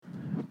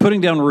Putting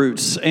down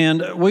roots.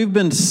 And we've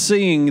been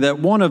seeing that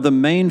one of the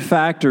main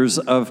factors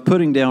of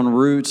putting down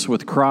roots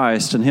with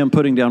Christ and Him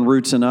putting down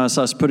roots in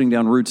us putting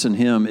down roots in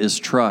Him is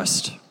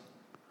trust.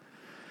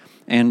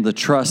 And the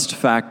trust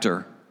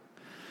factor.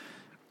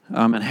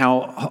 And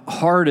how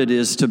hard it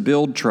is to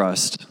build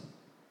trust.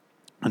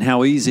 And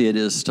how easy it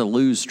is to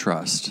lose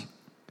trust.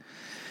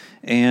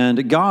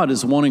 And God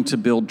is wanting to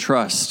build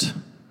trust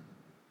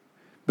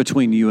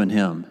between you and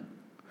Him.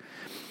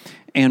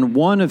 And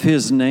one of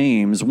His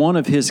names, one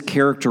of His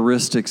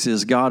characteristics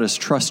is God is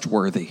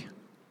trustworthy.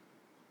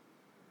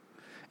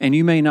 And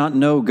you may not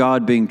know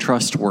God being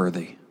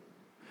trustworthy,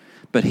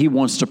 but He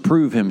wants to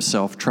prove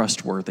Himself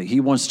trustworthy. He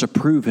wants to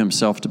prove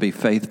Himself to be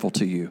faithful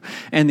to you.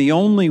 And the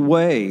only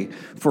way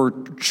for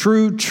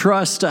true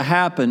trust to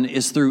happen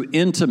is through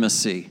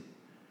intimacy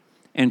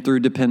and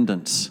through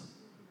dependence.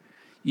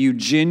 You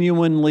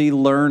genuinely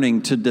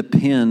learning to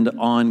depend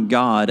on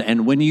God.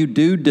 And when you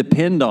do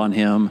depend on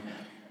Him,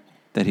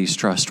 that He's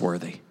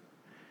trustworthy,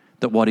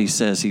 that what He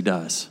says He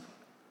does.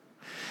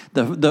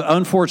 The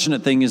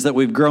unfortunate thing is that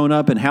we've grown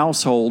up in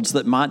households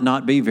that might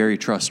not be very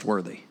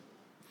trustworthy.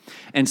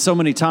 And so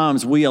many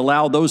times we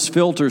allow those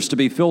filters to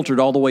be filtered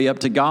all the way up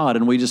to God,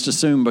 and we just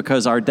assume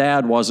because our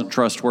dad wasn't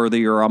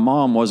trustworthy or our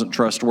mom wasn't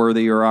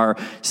trustworthy or our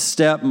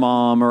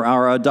stepmom or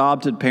our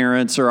adopted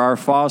parents or our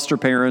foster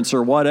parents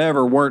or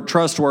whatever weren't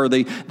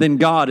trustworthy, then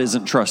God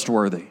isn't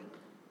trustworthy.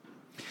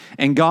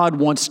 And God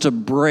wants to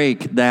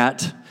break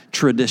that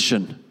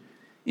tradition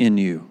in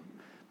you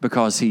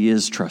because He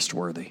is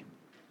trustworthy.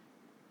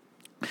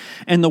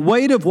 And the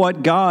weight of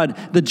what God,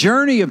 the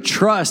journey of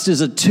trust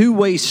is a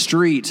two-way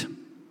street.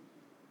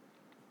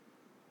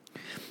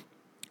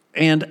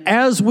 And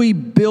as we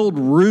build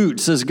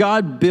roots, as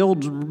God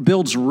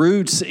builds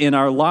roots in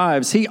our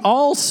lives, He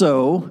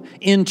also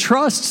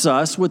entrusts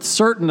us with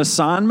certain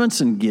assignments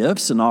and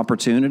gifts and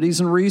opportunities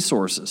and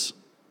resources.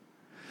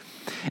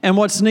 And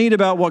what's neat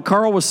about what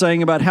Carl was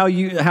saying about how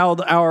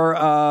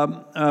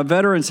our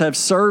veterans have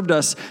served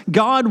us,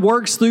 God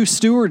works through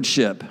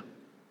stewardship.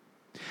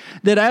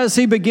 That as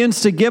He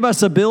begins to give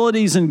us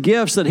abilities and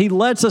gifts, that He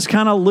lets us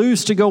kind of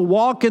loose to go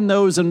walk in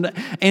those, and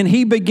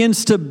He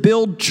begins to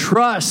build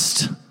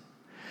trust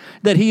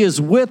that He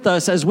is with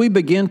us as we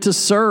begin to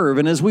serve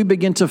and as we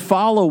begin to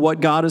follow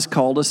what God has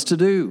called us to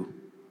do.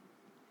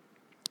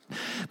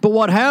 But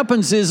what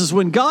happens is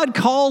when God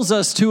calls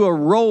us to a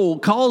role,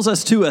 calls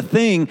us to a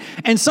thing,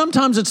 and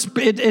sometimes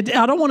I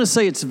don't want to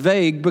say it's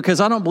vague because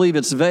I don't believe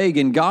it's vague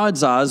in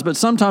God's eyes, but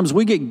sometimes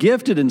we get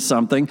gifted in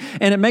something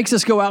and it makes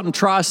us go out and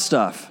try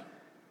stuff.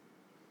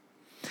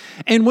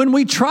 And when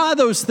we try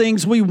those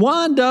things, we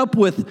wind up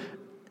with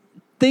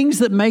things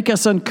that make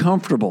us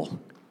uncomfortable.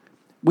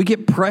 We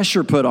get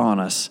pressure put on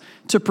us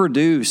to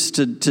produce,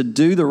 to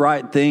do the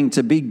right thing,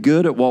 to be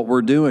good at what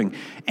we're doing.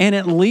 And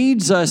it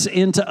leads us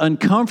into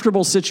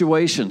uncomfortable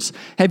situations.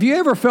 Have you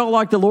ever felt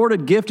like the Lord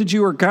had gifted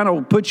you or kind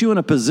of put you in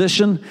a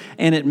position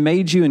and it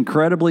made you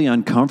incredibly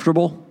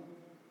uncomfortable?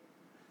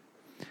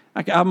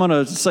 I'm going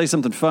to say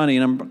something funny,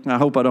 and I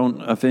hope I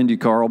don't offend you,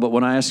 Carl, but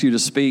when I asked you to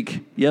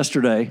speak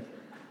yesterday,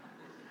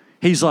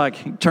 he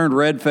turned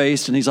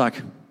red-faced, and he's like,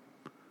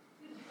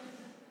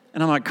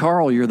 and I'm like,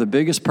 Carl, you're the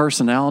biggest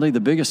personality, the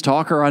biggest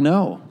talker I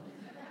know.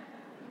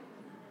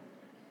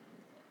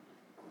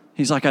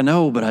 He's like, I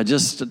know, but I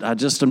just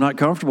am not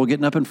comfortable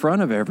getting up in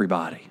front of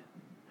everybody.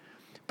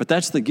 But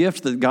that's the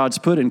gift that God's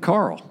put in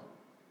Carl,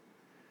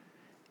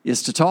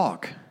 is to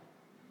talk.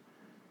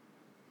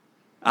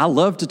 I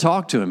love to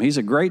talk to him. He's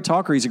a great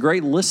talker. He's a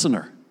great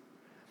listener.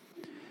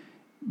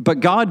 But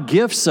God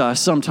gifts us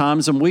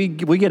sometimes, and we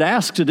get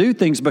asked to do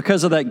things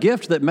because of that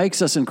gift that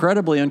makes us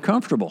incredibly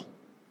uncomfortable.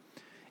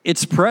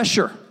 It's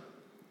pressure.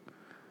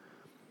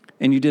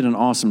 And you did an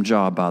awesome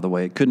job, by the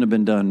way. It couldn't have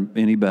been done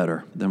any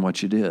better than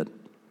what you did.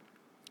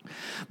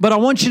 But I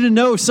want you to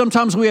know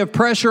sometimes we have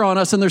pressure on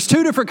us, and there's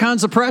two different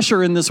kinds of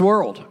pressure in this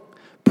world.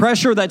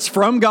 Pressure that's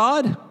from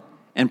God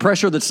and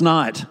pressure that's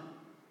not.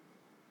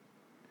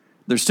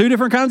 There's two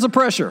different kinds of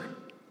pressure.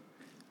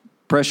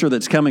 Pressure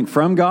that's coming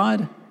from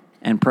God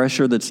and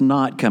pressure that's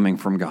not coming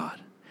from God.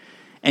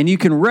 And you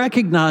can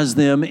recognize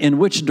them in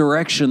which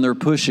direction they're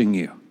pushing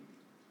you.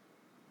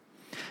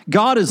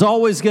 God is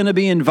always going to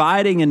be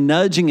inviting and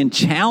nudging and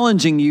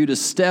challenging you to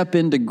step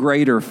into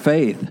greater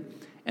faith.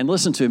 And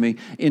listen to me,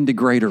 into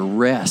greater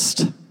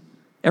rest.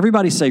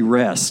 Everybody say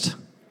rest.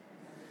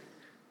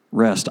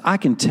 Rest. I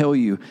can tell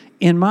you,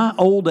 in my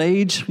old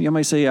age, you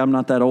may say I'm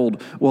not that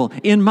old. Well,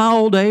 in my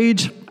old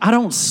age, I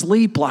don't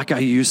sleep like I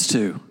used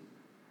to.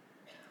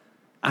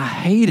 I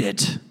hate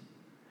it.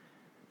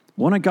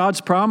 One of God's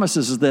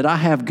promises is that I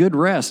have good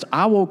rest.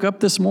 I woke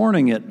up this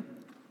morning at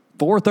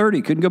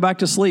 4:30, couldn't go back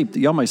to sleep.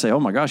 Y'all may say, oh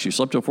my gosh, you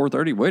slept till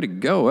 4:30? Way to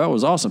go, that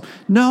was awesome.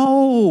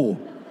 No.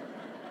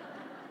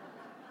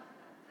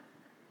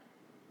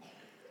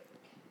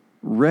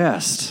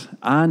 Rest.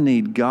 I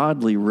need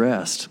godly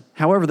rest.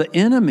 However, the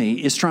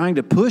enemy is trying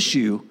to push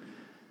you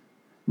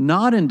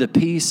not into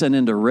peace and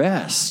into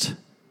rest,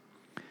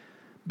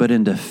 but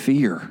into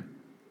fear.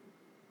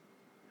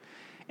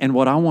 And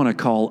what I want to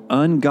call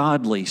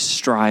ungodly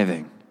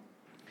striving.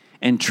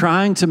 and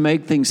trying to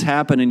make things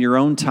happen in your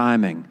own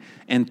timing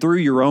and through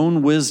your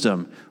own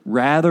wisdom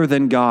rather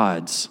than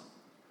God's,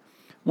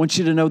 I want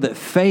you to know that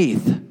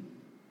faith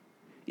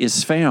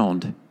is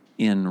found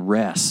in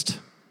rest.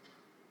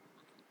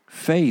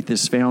 Faith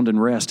is found in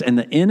rest. And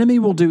the enemy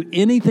will do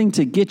anything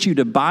to get you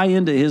to buy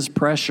into his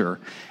pressure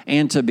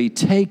and to be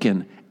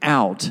taken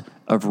out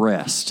of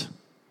rest.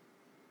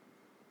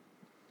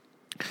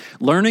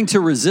 Learning to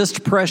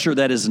resist pressure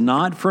that is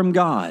not from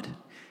God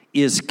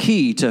is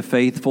key to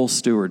faithful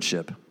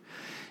stewardship.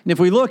 And if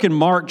we look in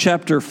Mark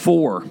chapter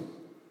 4,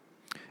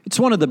 it's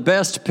one of the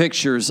best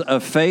pictures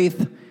of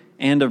faith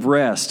and of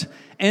rest.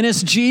 And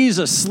it's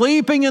Jesus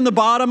sleeping in the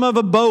bottom of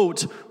a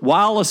boat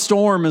while a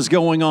storm is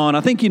going on.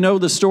 I think you know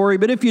the story,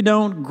 but if you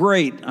don't,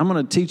 great. I'm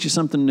going to teach you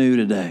something new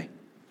today.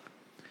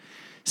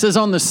 It says,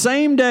 on the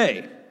same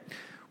day,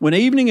 when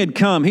evening had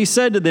come, he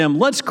said to them,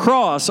 let's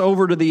cross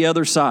over to the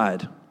other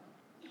side.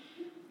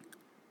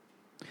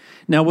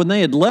 Now, when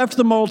they had left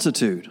the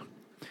multitude,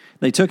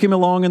 they took him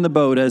along in the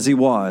boat as he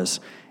was,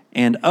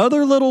 and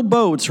other little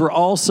boats were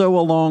also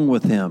along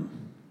with him.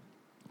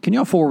 Can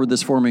y'all forward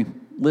this for me?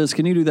 Liz,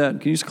 can you do that?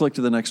 Can you just click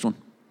to the next one?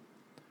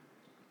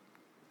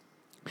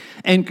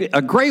 And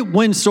a great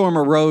windstorm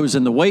arose,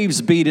 and the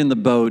waves beat in the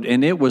boat,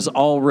 and it was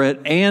already,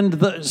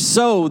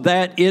 so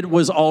that it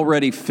was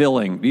already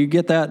filling. Do you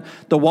get that?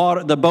 The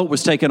boat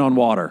was taken on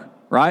water,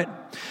 right?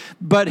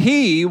 But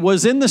he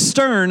was in the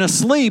stern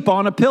asleep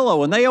on a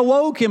pillow, and they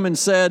awoke him and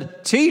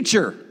said,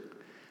 Teacher,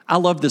 I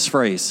love this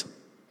phrase.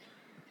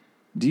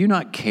 Do you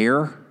not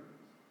care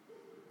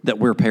that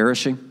we're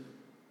perishing?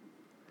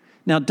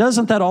 Now,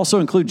 doesn't that also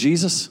include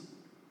Jesus?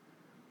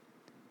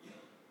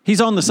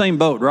 He's on the same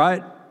boat,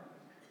 right?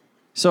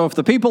 So if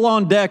the people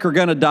on deck are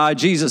going to die,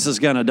 Jesus is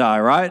going to die,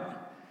 right?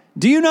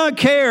 Do you not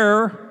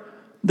care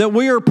that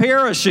we are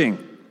perishing?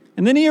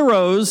 And then he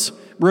arose,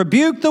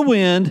 rebuked the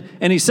wind,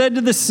 and he said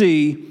to the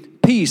sea,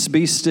 Peace,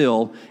 be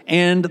still.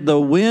 And the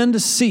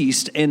wind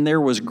ceased, and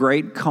there was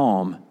great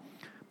calm.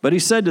 But he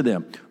said to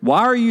them, Why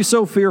are you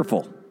so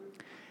fearful?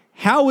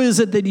 How is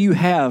it that you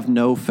have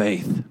no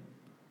faith?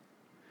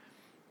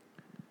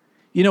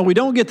 You know, we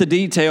don't get the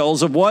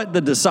details of what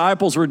the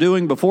disciples were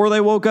doing before they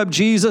woke up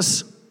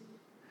Jesus.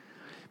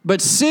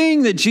 But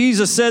seeing that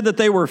Jesus said that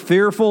they were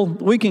fearful,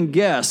 we can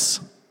guess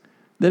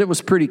that it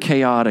was pretty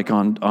chaotic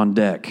on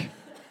deck.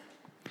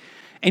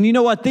 And you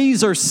know what?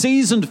 These are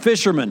seasoned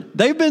fishermen.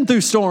 They've been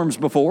through storms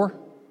before,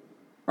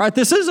 right?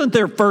 This isn't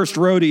their first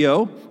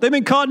rodeo. They've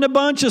been caught in a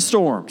bunch of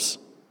storms.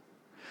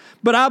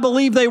 But I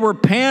believe they were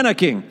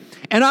panicking.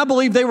 And I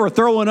believe they were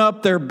throwing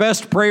up their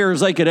best prayers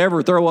they could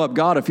ever throw up.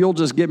 God, if you'll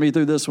just get me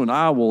through this one,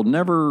 I will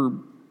never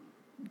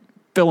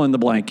fill in the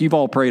blank. You've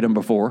all prayed them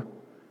before.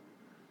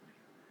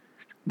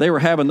 They were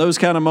having those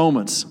kind of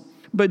moments.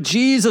 But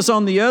Jesus,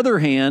 on the other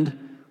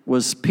hand,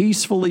 was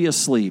peacefully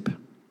asleep.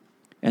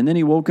 And then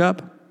he woke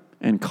up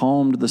and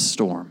calmed the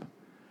storm.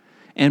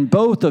 And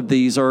both of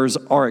these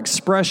are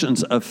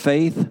expressions of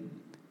faith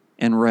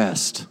and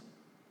rest.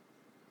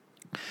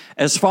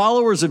 As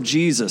followers of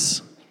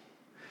Jesus,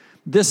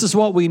 this is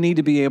what we need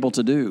to be able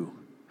to do.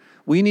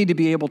 We need to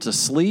be able to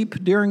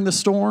sleep during the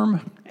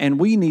storm, and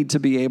we need to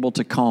be able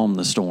to calm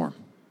the storm.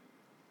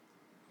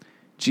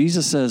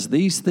 Jesus says,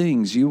 these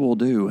things you will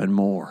do and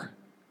more.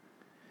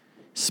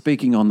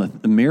 Speaking on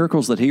the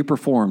miracles that he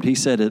performed, he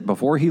said it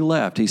before he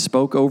left. He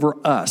spoke over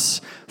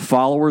us,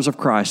 followers of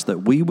Christ, that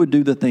we would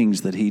do the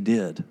things that he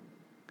did.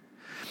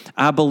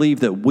 I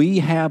believe that we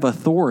have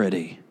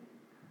authority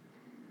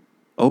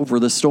over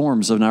the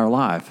storms in our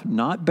life,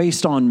 not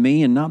based on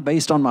me and not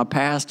based on my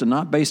past and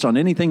not based on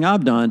anything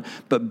I've done,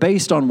 but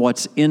based on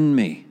what's in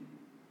me.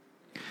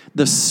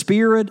 The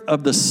Spirit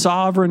of the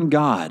sovereign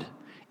God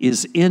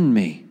is in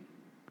me.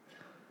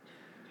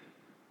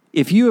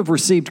 If you have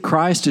received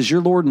Christ as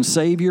your Lord and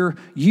Savior,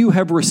 you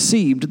have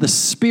received the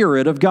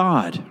Spirit of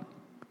God.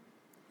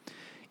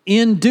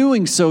 In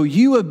doing so,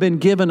 you have been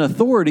given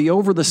authority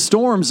over the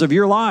storms of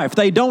your life.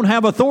 They don't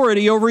have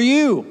authority over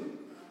you.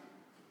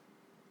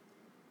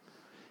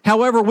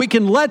 However, we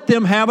can let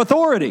them have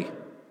authority.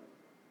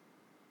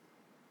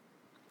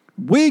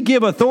 We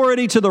give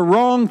authority to the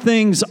wrong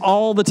things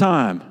all the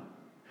time,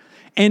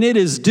 and it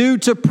is due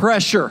to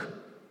pressure.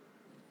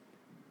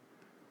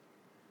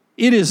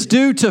 It is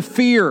due to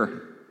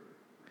fear.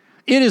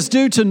 It is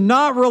due to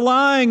not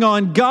relying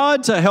on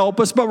God to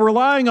help us, but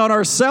relying on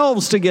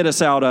ourselves to get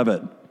us out of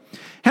it.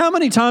 How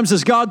many times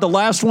is God the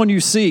last one you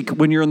seek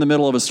when you're in the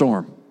middle of a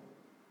storm?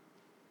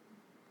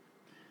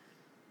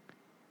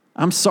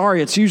 I'm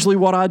sorry, it's usually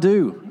what I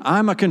do.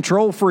 I'm a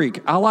control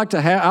freak. I like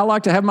to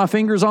have my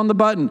fingers on the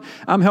button.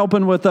 I'm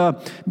helping with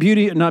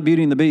Beauty and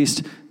the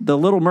Beast, The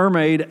Little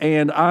Mermaid,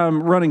 and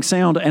I'm running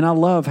sound, and I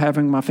love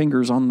having my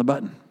fingers on the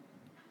button.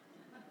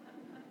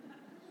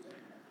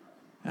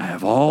 I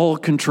have all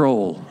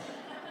control.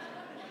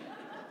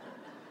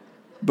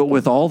 But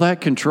with all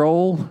that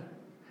control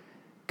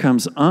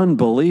comes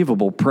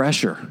unbelievable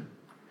pressure.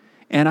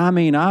 And I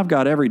mean, I've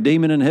got every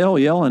demon in hell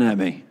yelling at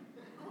me.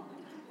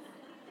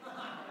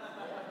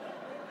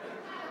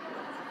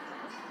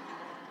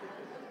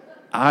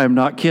 I am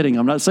not kidding.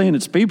 I'm not saying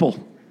it's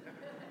people.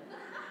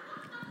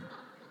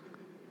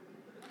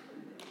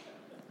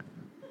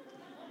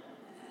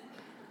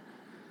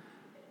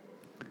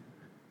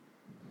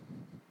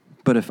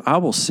 But if I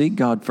will seek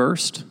God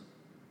first,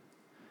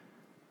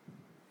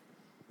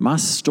 my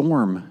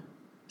storm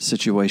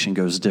situation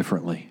goes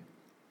differently.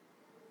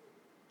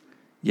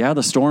 Yeah,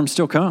 the storm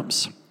still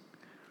comes.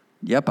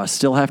 Yep, I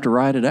still have to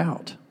ride it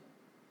out.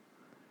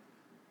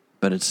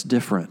 But it's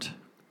different.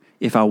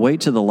 If I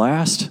wait to the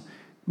last,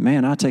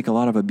 man, I take a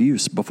lot of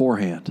abuse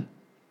beforehand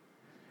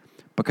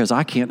because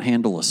I can't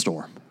handle a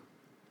storm.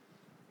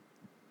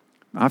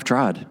 I've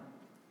tried.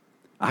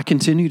 I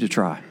continue to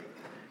try.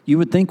 You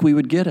would think we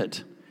would get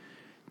it.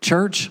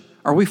 Church,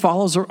 are we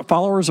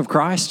followers of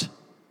Christ?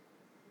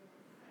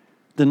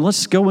 Then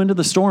let's go into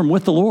the storm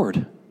with the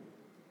Lord.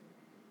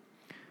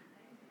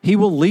 He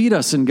will lead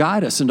us and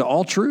guide us into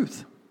all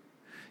truth.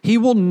 He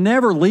will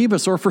never leave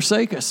us or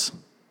forsake us.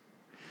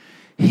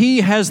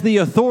 He has the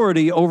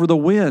authority over the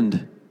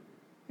wind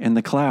and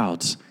the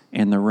clouds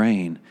and the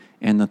rain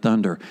and the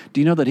thunder.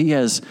 Do you know that He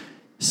has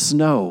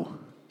snow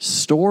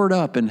stored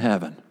up in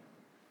heaven,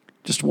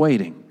 just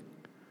waiting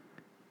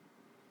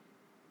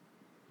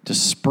to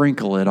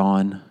sprinkle it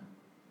on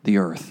the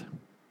earth?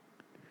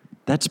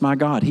 That's my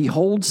God. He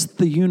holds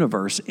the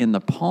universe in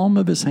the palm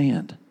of His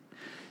hand.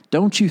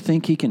 Don't you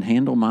think He can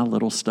handle my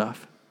little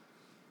stuff?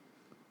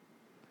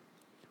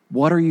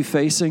 What are you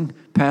facing?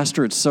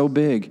 Pastor, it's so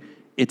big.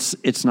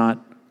 It's not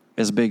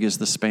as big as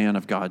the span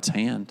of God's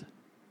hand.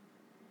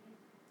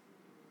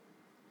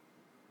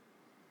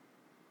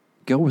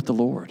 Go with the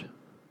Lord.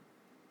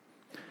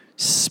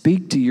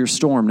 Speak to your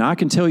storm. Now, I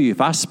can tell you,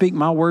 if I speak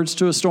my words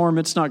to a storm,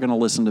 it's not going to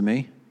listen to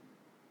me.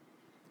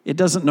 It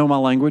doesn't know my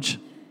language.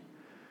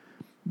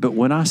 But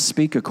when I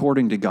speak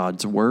according to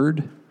God's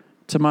word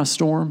to my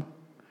storm,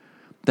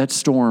 that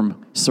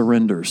storm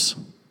surrenders.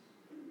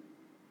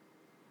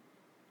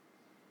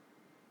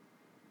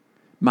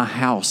 My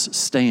house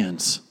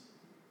stands.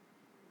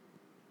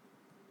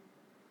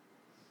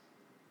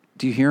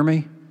 Do you hear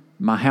me?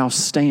 My house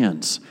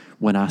stands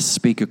when I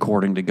speak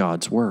according to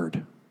God's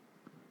word.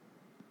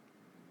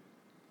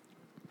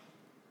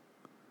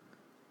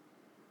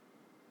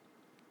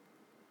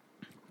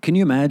 Can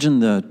you imagine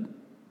the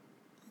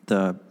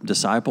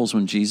disciples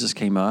when Jesus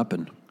came up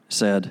and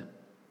said,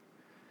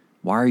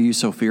 "Why are you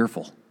so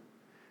fearful?"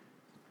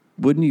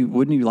 Wouldn't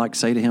you like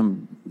say to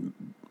him,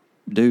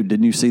 "Dude,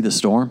 didn't you see the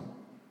storm?"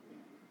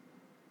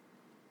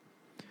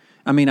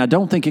 I mean, I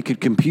don't think it could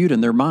compute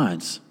in their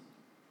minds.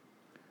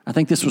 I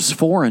think this was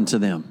foreign to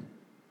them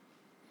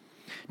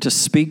to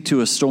speak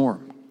to a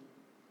storm.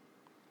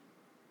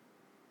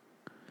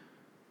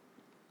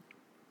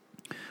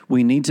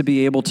 We need to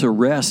be able to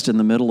rest in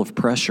the middle of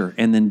pressure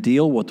and then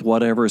deal with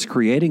whatever is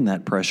creating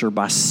that pressure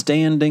by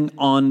standing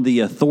on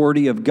the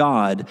authority of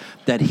God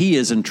that He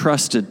has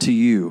entrusted to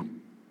you.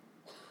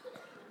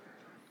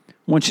 I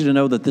want you to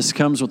know that this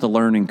comes with a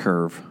learning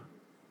curve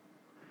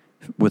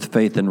with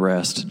faith and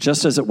rest,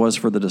 just as it was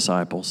for the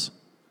disciples.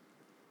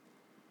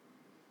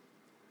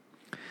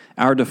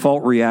 Our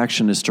default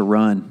reaction is to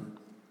run.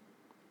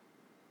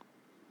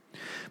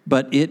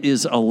 But it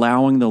is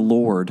allowing the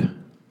Lord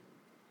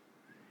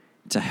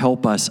to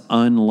help us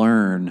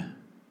unlearn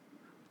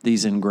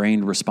these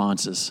ingrained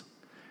responses.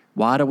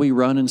 Why do we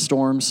run in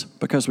storms?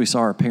 Because we saw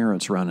our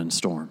parents run in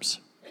storms.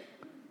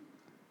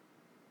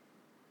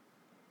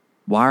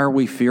 Why are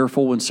we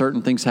fearful when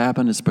certain things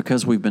happen? It's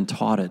because we've been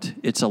taught it.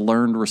 It's a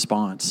learned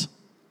response.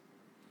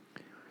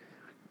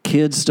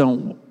 Kids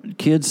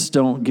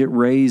don't get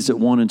raised at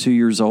 1 and 2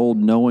 years old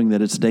knowing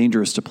that it's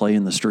dangerous to play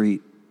in the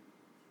street.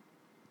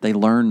 They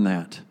learn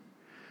that.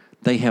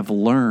 They have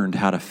learned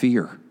how to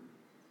fear.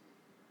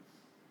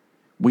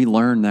 We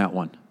learn that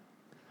one.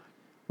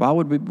 Why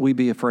would we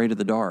be afraid of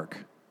the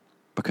dark?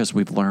 Because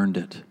we've learned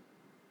it.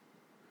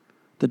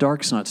 The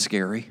dark's not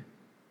scary.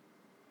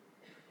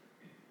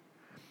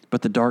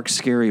 But the dark's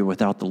scary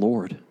without the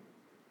Lord.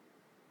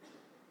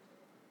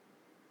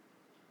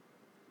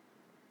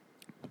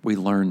 We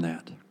learn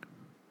that.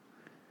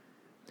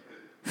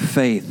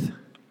 Faith.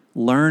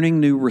 Learning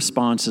new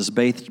responses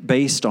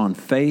based on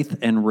faith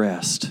and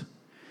rest.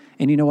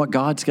 And you know what?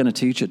 God's going to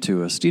teach it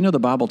to us. Do you know the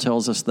Bible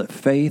tells us that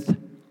faith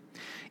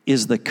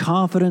is the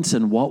confidence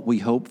in what we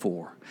hope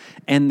for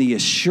and the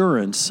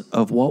assurance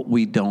of what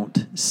we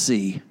don't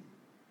see?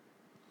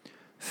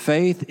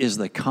 Faith is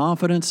the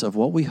confidence of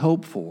what we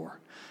hope for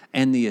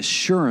and the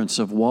assurance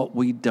of what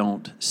we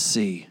don't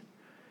see.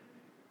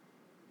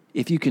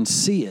 If you can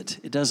see it,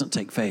 it doesn't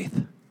take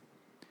faith.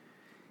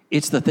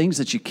 It's the things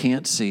that you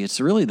can't see.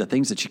 It's really the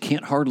things that you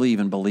can't hardly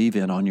even believe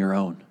in on your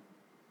own.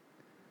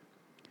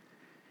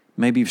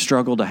 Maybe you've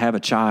struggled to have a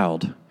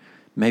child.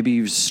 Maybe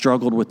you've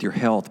struggled with your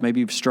health. Maybe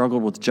you've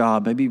struggled with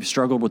job. Maybe you've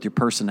struggled with your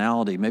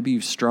personality. Maybe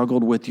you've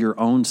struggled with your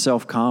own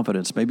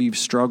self-confidence. Maybe you've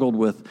struggled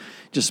with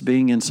just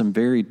being in some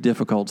very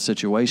difficult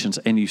situations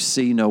and you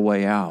see no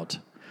way out.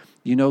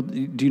 Do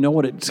you know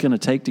what it's going to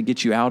take to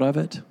get you out of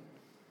it?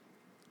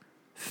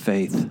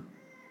 Faith.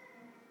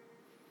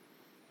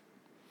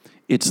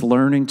 It's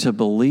learning to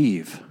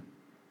believe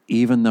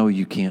even though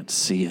you can't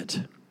see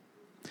it.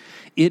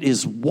 It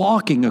is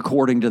walking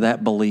according to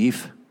that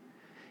belief,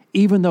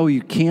 even though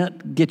you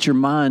can't get your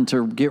mind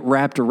to get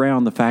wrapped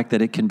around the fact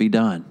that it can be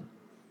done.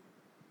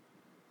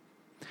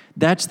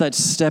 That's that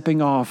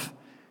stepping off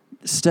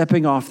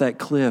that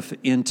cliff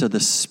into the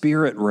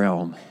spirit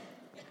realm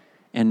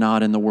and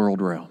not in the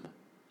world realm.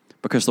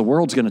 Because the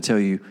world's going to tell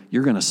you,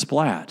 you're going to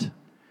splat,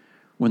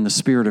 when the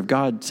Spirit of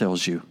God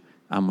tells you,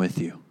 I'm with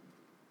you.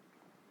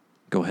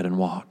 Go ahead and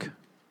walk.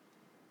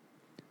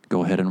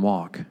 Go ahead and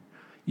walk.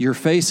 You're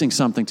facing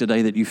something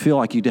today that you feel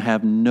like you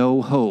have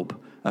no hope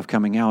of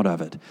coming out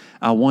of it.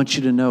 I want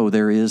you to know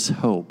there is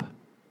hope.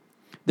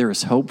 There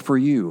is hope for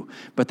you,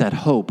 but that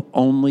hope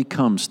only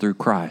comes through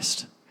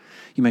Christ.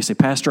 You may say,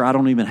 Pastor, I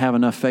don't even have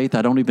enough faith.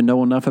 I don't even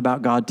know enough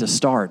about God to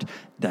start.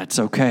 That's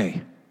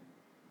okay.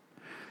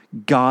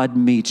 God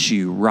meets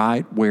you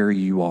right where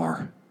you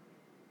are.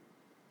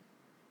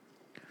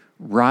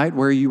 Right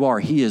where you are.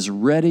 He is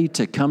ready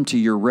to come to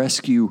your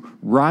rescue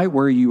right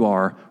where you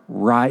are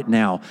right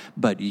now.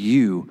 But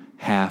you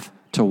have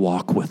to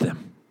walk with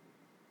Him.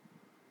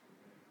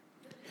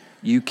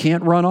 You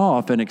can't run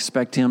off and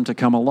expect Him to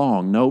come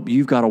along. Nope,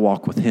 you've got to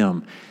walk with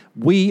Him.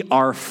 We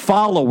are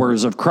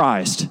followers of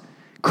Christ.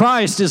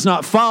 Christ is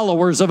not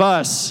followers of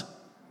us.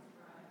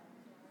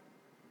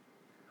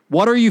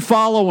 What are you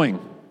following?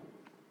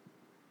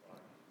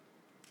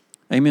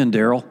 Amen,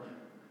 Daryl.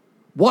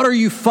 What are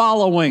you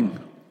following?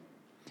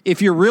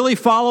 If you're really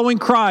following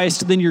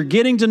Christ, then you're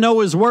getting to know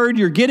His Word,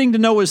 you're getting to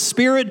know His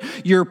Spirit,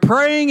 you're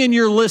praying and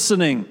you're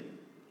listening.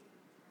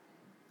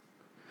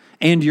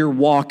 And you're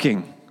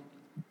walking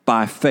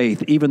by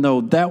faith, even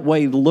though that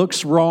way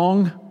looks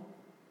wrong.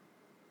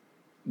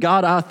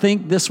 God, I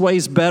think this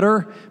way's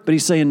better, but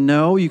He's saying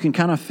no. You can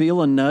kind of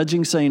feel a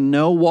nudging saying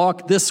no,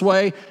 walk this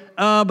way,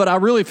 but I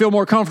really feel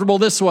more comfortable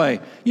this way.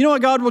 You know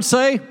what God would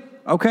say?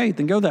 Okay,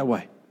 then go that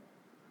way.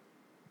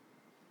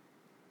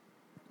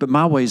 But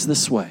my way's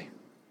this way.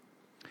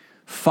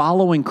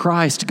 Following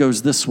Christ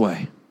goes this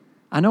way.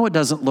 I know it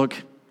doesn't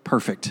look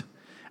perfect.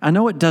 I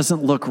know it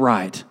doesn't look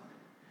right.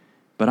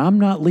 But I'm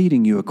not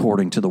leading you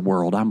according to the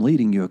world. I'm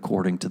leading you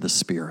according to the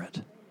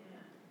Spirit.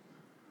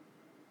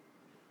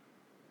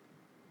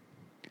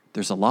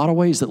 There's a lot of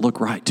ways that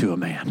look right to a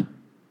man,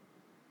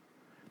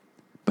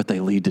 but they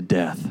lead to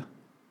death.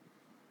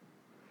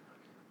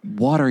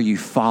 What are you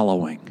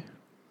following?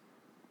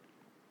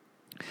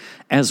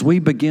 As we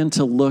begin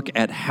to look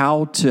at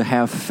how to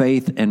have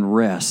faith and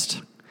rest,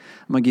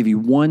 I'm going to give you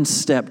one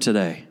step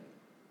today.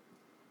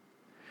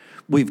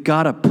 We've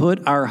got to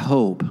put our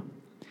hope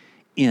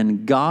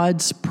in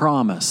God's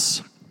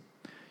promise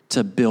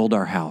to build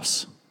our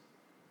house.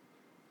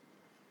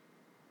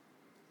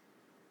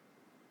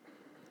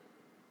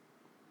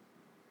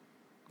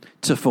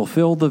 To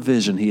fulfill the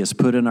vision He has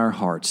put in our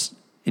hearts.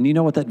 And you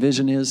know what that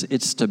vision is?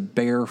 It's to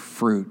bear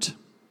fruit.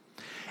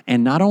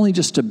 And not only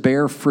just to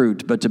bear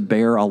fruit, but to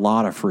bear a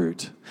lot of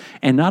fruit.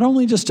 And not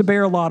only just to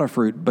bear a lot of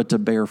fruit, but to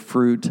bear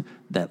fruit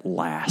that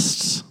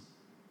lasts.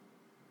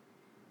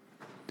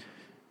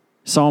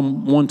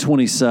 Psalm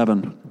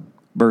 127,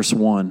 verse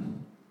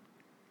 1.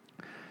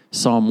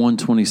 Psalm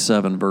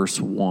 127,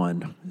 verse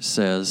 1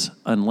 says,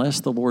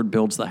 unless the Lord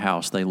builds the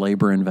house, they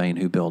labor in vain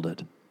who build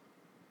it.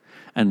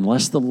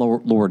 Unless the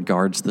Lord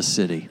guards the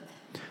city,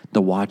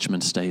 the watchman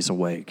stays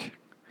awake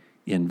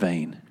in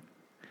vain.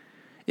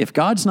 If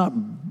God's not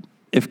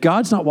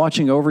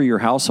watching over your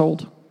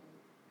household,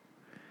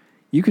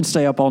 you can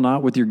stay up all night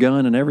with your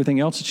gun and everything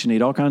else that you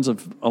need, all kinds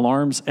of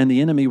alarms, and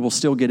the enemy will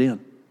still get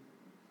in.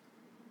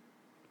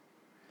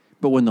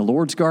 But when the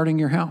Lord's guarding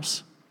your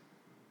house,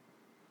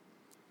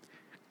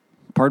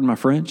 pardon my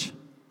French,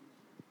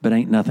 but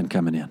ain't nothing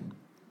coming in.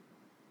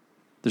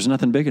 There's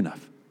nothing big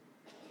enough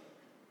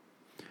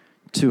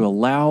to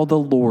allow the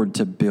Lord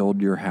to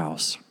build your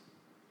house.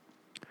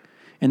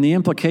 And the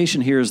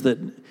implication here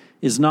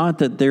is not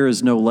that there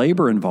is no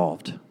labor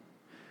involved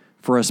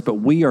for us, but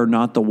we are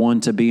not the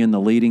one to be in the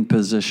leading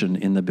position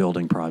in the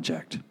building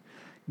project.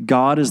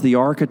 God is the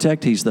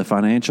architect, He's the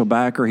financial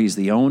backer, He's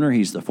the owner,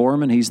 He's the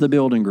foreman, He's the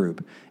building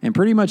group, and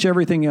pretty much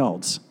everything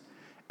else.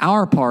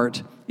 Our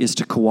part is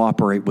to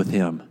cooperate with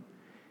Him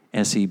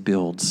as He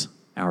builds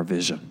our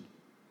vision.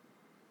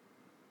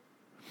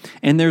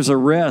 And there's a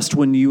rest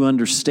when you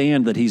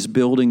understand that He's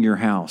building your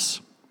house.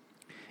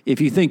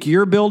 If you think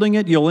you're building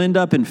it, you'll end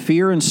up in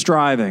fear and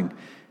striving.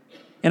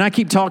 And I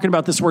keep talking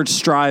about this word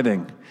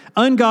striving.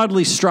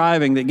 Ungodly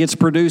striving that gets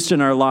produced in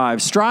our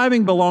lives.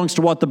 Striving belongs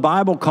to what the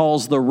Bible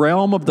calls the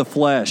realm of the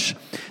flesh.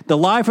 The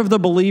life of the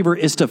believer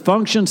is to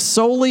function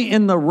solely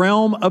in the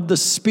realm of the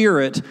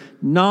Spirit,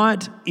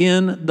 not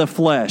in the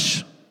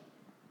flesh.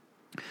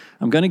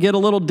 I'm going to get a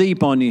little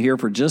deep on you here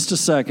for just a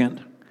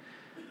second.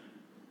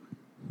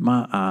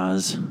 My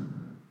eyes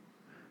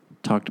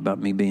talked about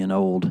me being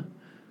old.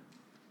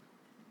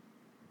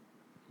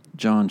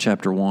 John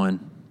chapter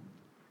 1.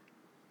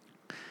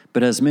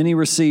 But as many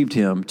received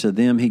Him, to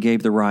them He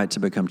gave the right to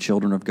become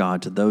children of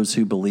God, to those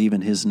who believe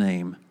in His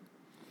name.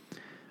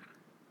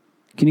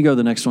 Can you go to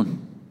the next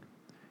one?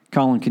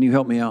 Colin, can you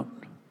help me out?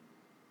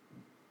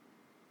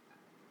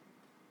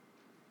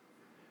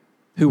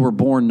 who were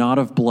born not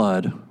of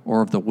blood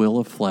or of the will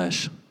of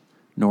flesh,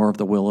 nor of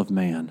the will of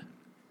man,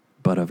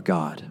 but of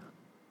God.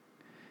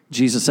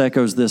 Jesus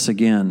echoes this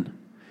again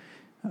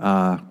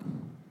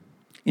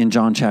in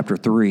John chapter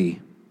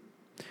 3,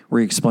 where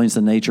he explains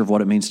the nature of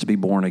what it means to be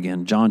born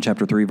again. John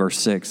chapter 3, verse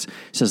 6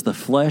 says, "The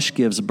flesh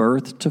gives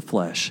birth to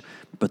flesh,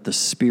 but the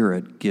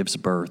Spirit gives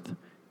birth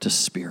to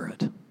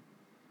spirit."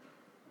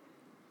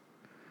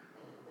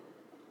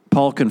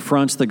 Paul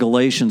confronts the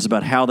Galatians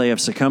about how they have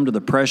succumbed to the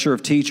pressure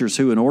of teachers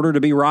who, in order to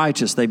be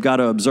righteous, they've got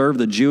to observe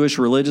the Jewish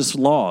religious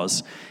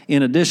laws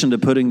in addition to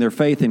putting their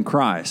faith in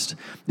Christ.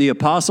 The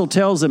apostle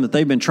tells them that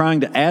they've been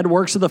trying to add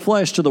works of the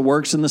flesh to the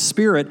works in the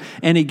Spirit,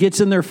 and he gets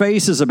in their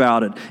faces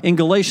about it. In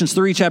Galatians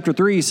 3, chapter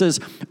 3, he says,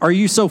 "Are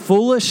you so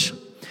foolish?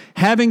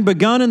 Having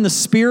begun in the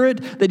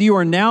Spirit, that you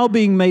are now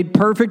being made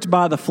perfect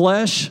by the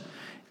flesh?"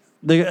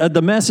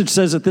 The Message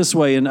says it this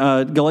way in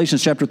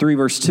Galatians chapter 3,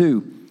 verse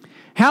 2.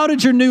 "How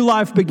did your new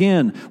life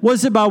begin?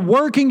 Was it by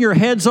working your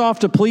heads off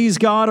to please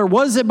God, or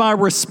was it by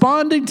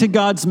responding to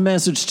God's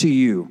message to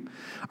you?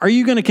 Are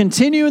you going to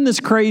continue in this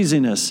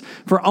craziness?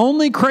 For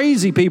only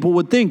crazy people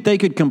would think they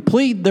could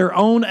complete their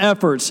own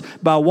efforts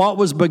by what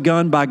was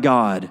begun by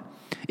God.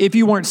 If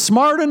you weren't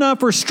smart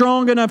enough or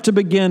strong enough to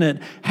begin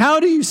it, how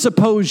do you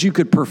suppose you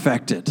could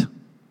perfect it?"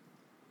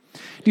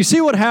 Do you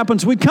see what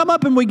happens? We come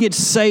up and we get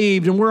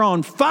saved and we're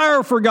on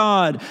fire for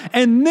God.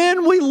 And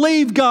then we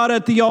leave God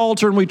at the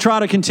altar and we try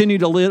to continue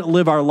to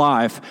live our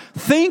life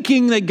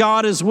thinking that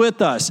God is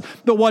with us.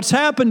 But what's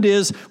happened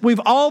is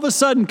we've all of a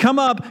sudden come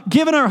up,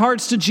 given our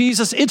hearts to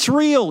Jesus. It's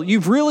real.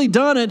 You've really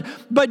done it,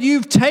 but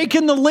you've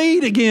taken the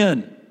lead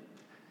again.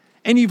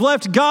 And you've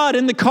left God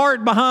in the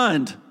cart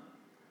behind.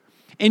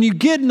 And you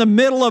get in the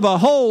middle of a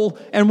hole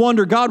and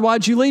wonder, "God,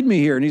 why'd you lead me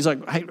here?" And he's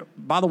like, "Hey,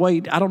 by the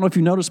way, I don't know if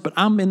you noticed, but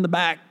I'm in the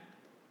back.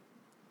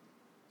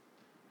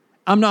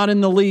 I'm not in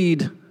the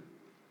lead.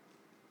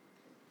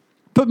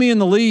 Put me in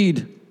the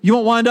lead. You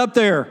won't wind up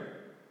there."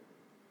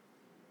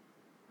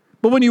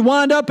 But when you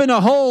wind up in a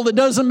hole that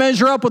doesn't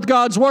measure up with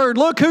God's word,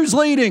 look who's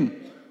leading.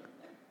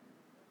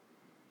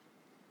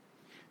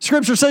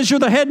 Scripture says you're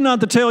the head and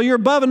not the tail. You're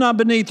above and not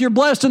beneath. You're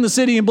blessed in the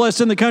city and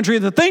blessed in the country.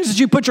 The things that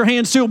you put your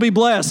hands to will be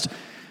blessed.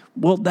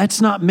 Well,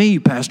 that's not me,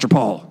 Pastor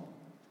Paul.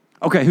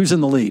 Okay, who's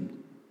in the lead?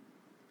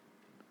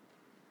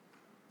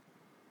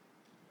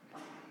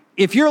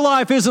 If your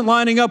life isn't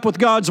lining up with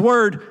God's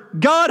word,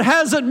 God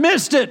hasn't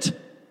missed it.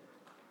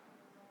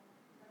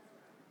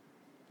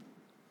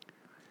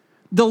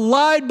 The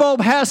light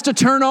bulb has to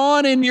turn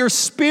on in your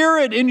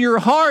spirit, in your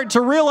heart,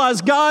 to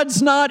realize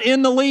God's not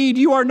in the lead.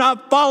 You are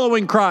not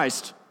following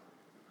Christ.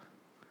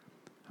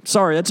 I'm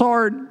sorry, that's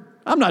hard.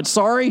 I'm not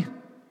sorry.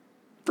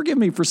 Forgive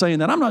me for saying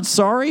that. I'm not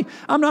sorry.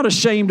 I'm not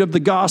ashamed of the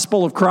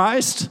gospel of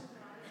Christ.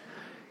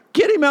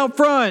 Get him out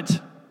front.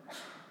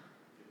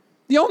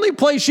 The only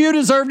place you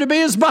deserve to be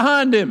is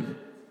behind him.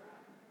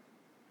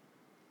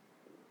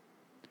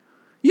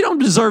 You don't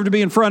deserve to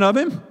be in front of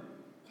him.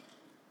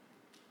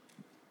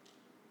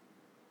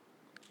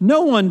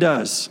 No one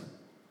does.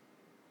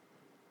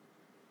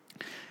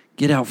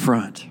 Get out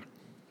front.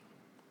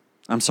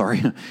 I'm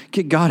sorry,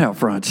 get God out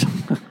front.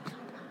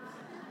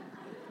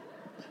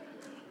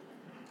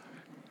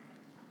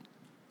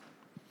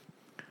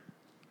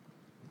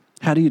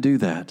 How do you do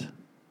that?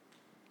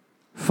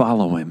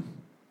 Follow him.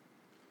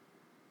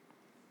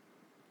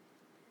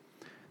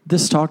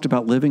 This talked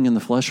about living in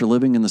the flesh or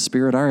living in the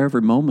Spirit. Our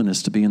every moment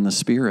is to be in the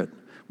Spirit,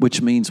 which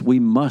means we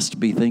must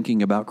be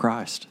thinking about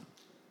Christ.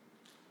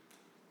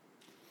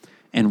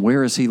 And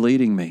where is he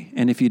leading me?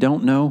 And if you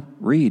don't know,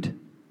 read.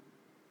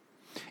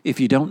 If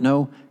you don't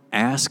know,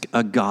 ask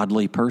a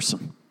godly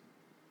person.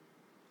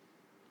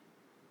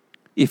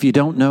 If you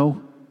don't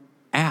know,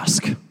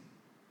 ask.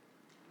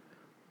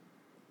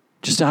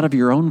 Just out of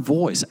your own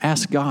voice,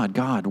 ask God,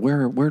 "God,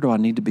 where do I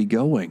need to be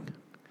going?"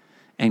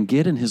 And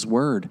get in his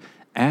word.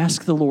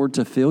 Ask the Lord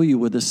to fill you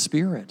with his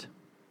Spirit.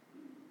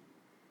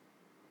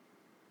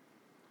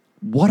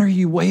 What are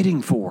you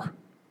waiting for?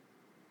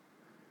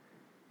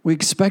 We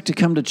expect to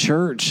come to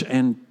church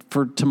and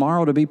for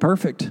tomorrow to be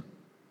perfect.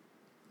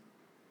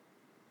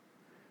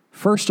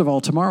 First of all,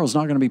 tomorrow's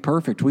not going to be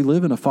perfect. We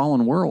live in a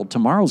fallen world.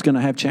 Tomorrow's going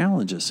to have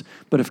challenges.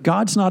 But if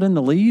God's not in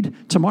the lead,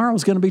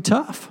 tomorrow's going to be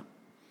tough.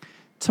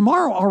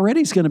 Tomorrow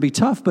already is going to be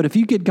tough, but if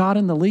you get God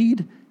in the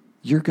lead,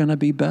 you're going to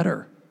be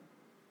better.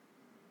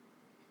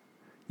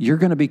 You're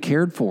going to be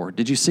cared for.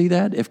 Did you see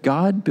that? If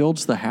God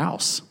builds the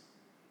house,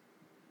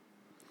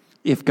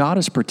 if God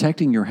is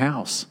protecting your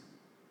house,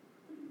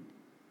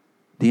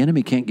 the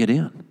enemy can't get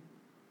in.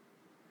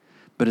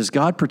 But is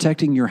God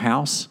protecting your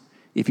house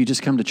if you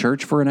just come to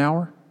church for an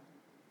hour?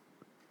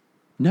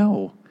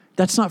 No,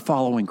 that's not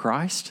following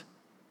Christ.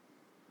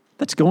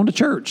 That's going to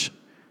church.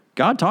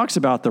 God talks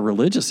about the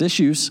religious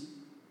issues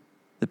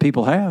that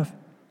people have.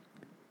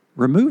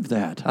 Remove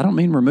that. I don't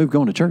mean remove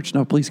going to church.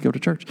 No, please go to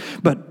church.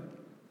 But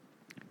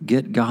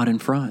get God in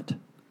front.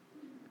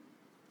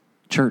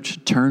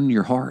 Church, turn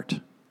your heart.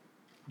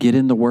 Get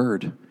in the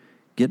Word.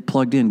 Get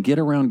plugged in. Get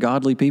around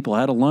godly people.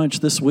 I had a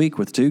lunch this week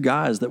with 2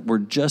 guys that were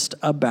just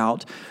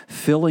about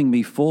filling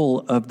me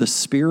full of the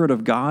Spirit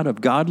of God,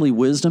 of godly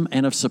wisdom,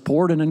 and of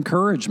support and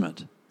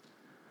encouragement.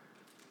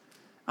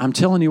 I'm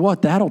telling you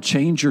what, that'll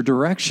change your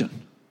direction.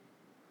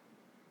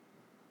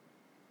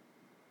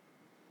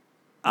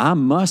 I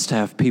must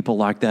have people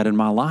like that in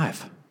my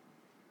life.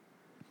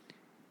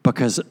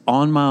 Because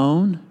on my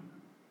own,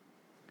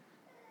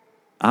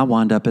 I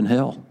wind up in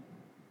hell.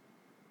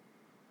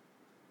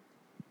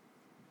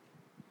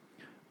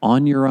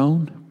 On your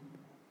own,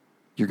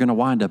 you're going to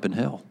wind up in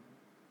hell.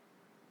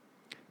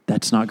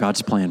 That's not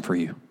God's plan for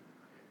you.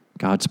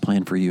 God's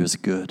plan for you is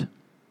good.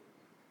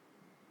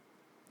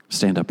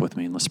 Stand up with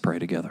me and let's pray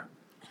together.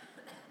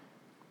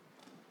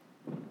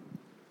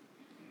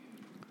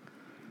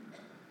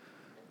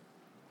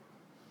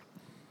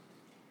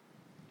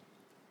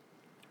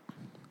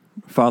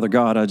 Father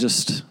God, I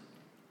just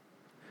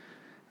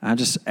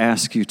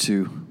ask you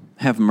to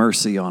have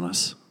mercy on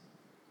us.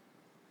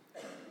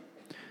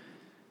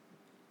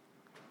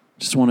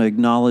 Just want to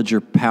acknowledge your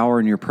power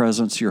and your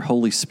presence, your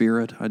Holy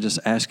Spirit. I just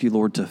ask you,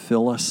 Lord, to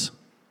fill us.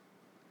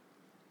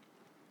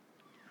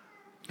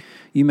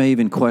 You may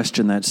even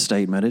question that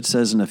statement. It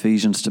says in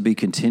Ephesians to be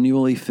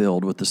continually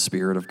filled with the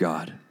Spirit of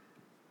God.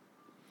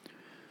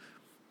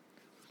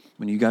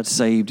 When you got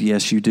saved,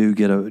 yes, you do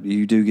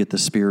get the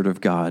Spirit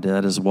of God.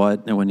 That is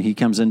what, and when He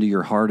comes into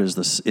your heart, it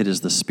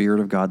is the Spirit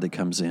of God that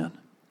comes in.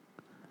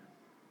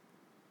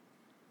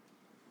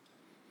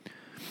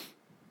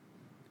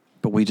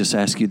 But we just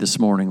ask you this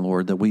morning,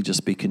 Lord, that we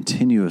just be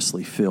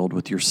continuously filled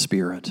with your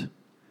Spirit,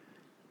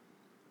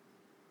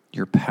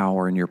 your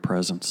power and your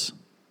presence.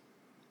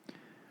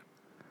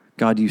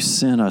 God, you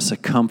sent us a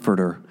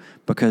comforter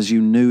because you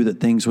knew that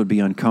things would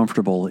be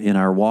uncomfortable in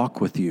our walk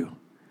with you.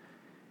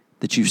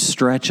 That you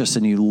stretch us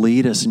and you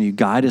lead us and you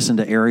guide us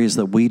into areas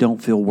that we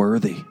don't feel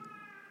worthy.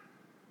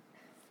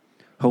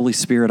 Holy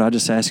Spirit, I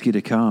just ask you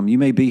to come. You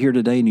may be here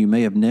today and you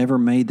may have never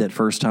made that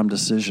first-time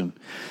decision.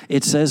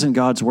 It says in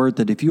God's word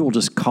that if you will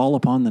just call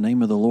upon the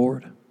name of the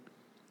Lord,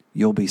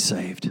 you'll be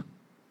saved.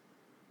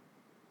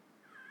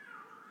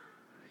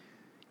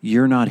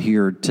 You're not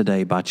here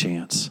today by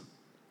chance.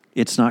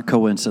 It's not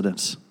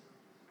coincidence.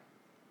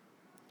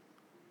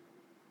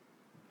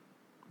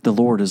 The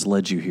Lord has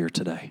led you here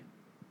today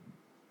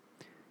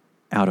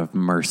out of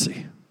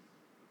mercy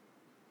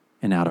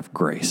and out of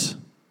grace.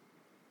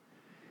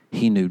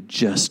 He knew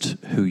just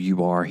who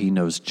you are. He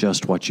knows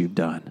just what you've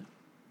done.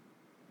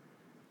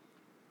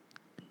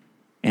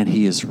 And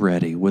He is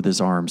ready with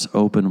His arms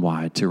open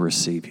wide to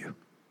receive you.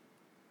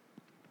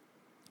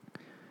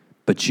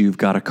 But you've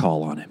got to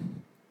call on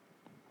Him.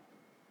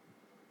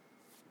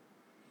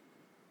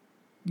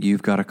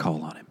 You've got to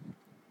call on Him.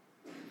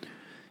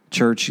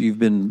 Church, you've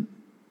been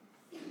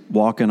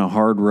walking a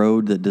hard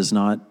road that does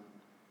not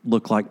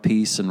look like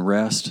peace and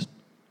rest.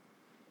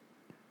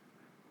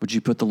 Would you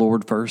put the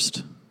Lord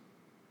first?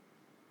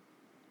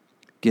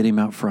 Get Him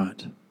out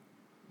front.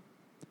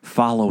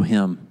 Follow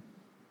Him.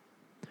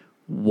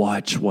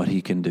 Watch what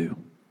He can do.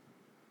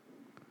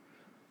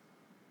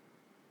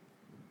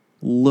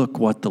 Look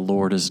what the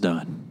Lord has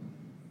done.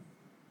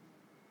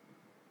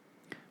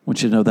 I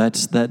want you to know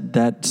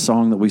that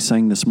song that we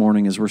sang this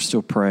morning as we're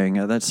still praying,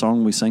 that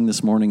song we sang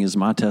this morning is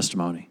my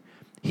testimony.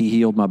 He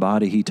healed my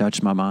body. He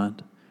touched my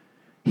mind.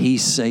 He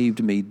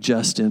saved me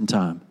just in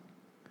time.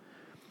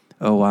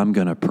 Oh, I'm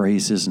going to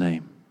praise His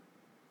name.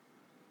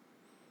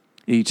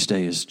 Each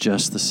day is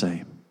just the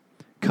same.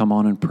 Come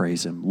on and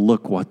praise Him.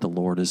 Look what the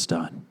Lord has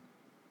done.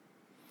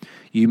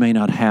 You may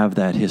not have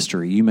that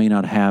history. You may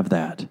not have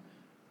that.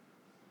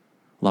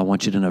 Well, I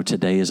want you to know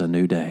today is a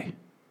new day.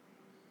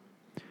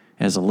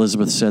 As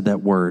Elizabeth said,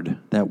 that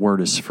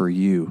word is for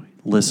you.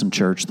 Listen,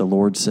 church, the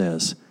Lord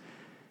says,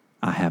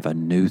 I have a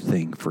new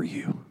thing for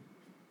you.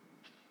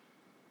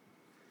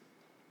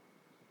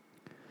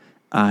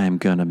 I am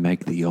going to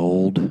make the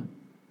old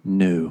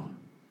new.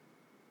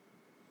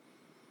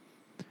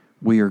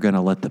 We are going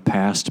to let the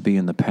past be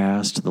in the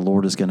past. The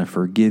Lord is going to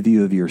forgive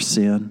you of your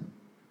sin.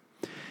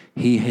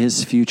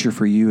 His future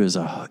for you is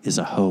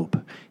a hope.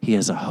 He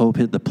has a hope.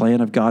 The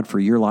plan of God for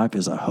your life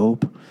is a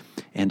hope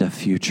and a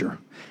future.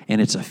 And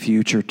it's a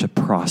future to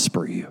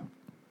prosper you.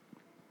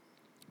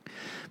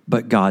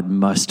 But God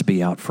must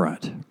be out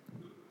front.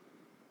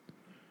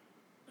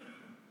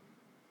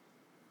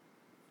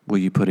 Will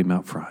you put Him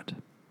out front?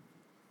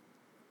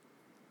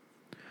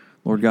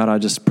 Lord God, I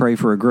just pray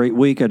for a great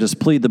week. I just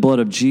plead the blood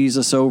of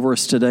Jesus over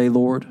us today,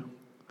 Lord,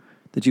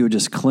 that you would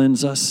just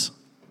cleanse us,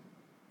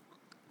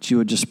 that you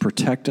would just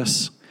protect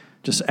us.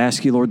 Just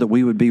ask you, Lord, that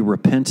we would be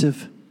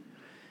repentive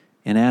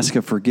and ask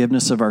of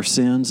forgiveness of our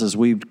sins as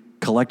we've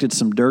collected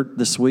some dirt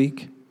this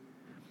week.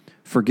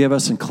 Forgive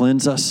us and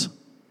cleanse us.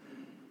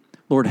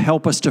 Lord,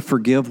 help us to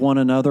forgive one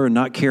another and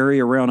not carry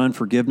around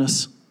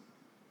unforgiveness.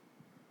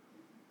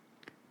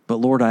 But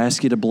Lord, I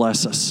ask you to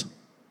bless us.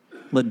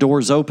 Let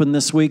doors open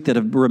this week that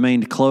have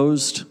remained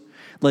closed.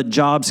 Let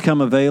jobs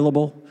come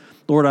available.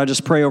 Lord, I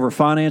just pray over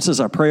finances.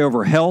 I pray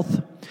over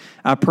health.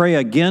 I pray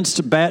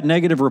against bad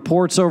negative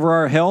reports over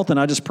our health, and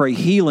I just pray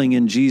healing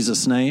in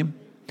Jesus' name.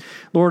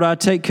 Lord, I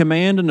take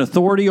command and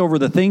authority over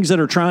the things that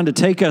are trying to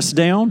take us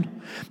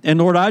down. And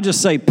Lord, I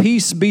just say,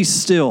 peace be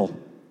still.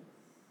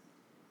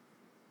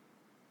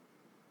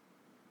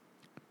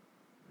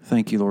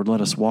 Thank you, Lord.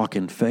 Let us walk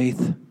in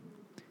faith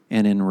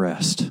and in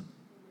rest.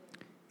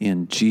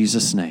 In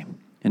Jesus' name.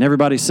 And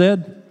everybody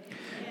said,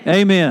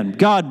 Amen.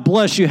 God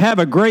bless you. Have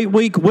a great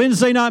week.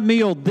 Wednesday night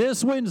meal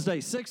this Wednesday,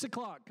 6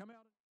 o'clock. Come out.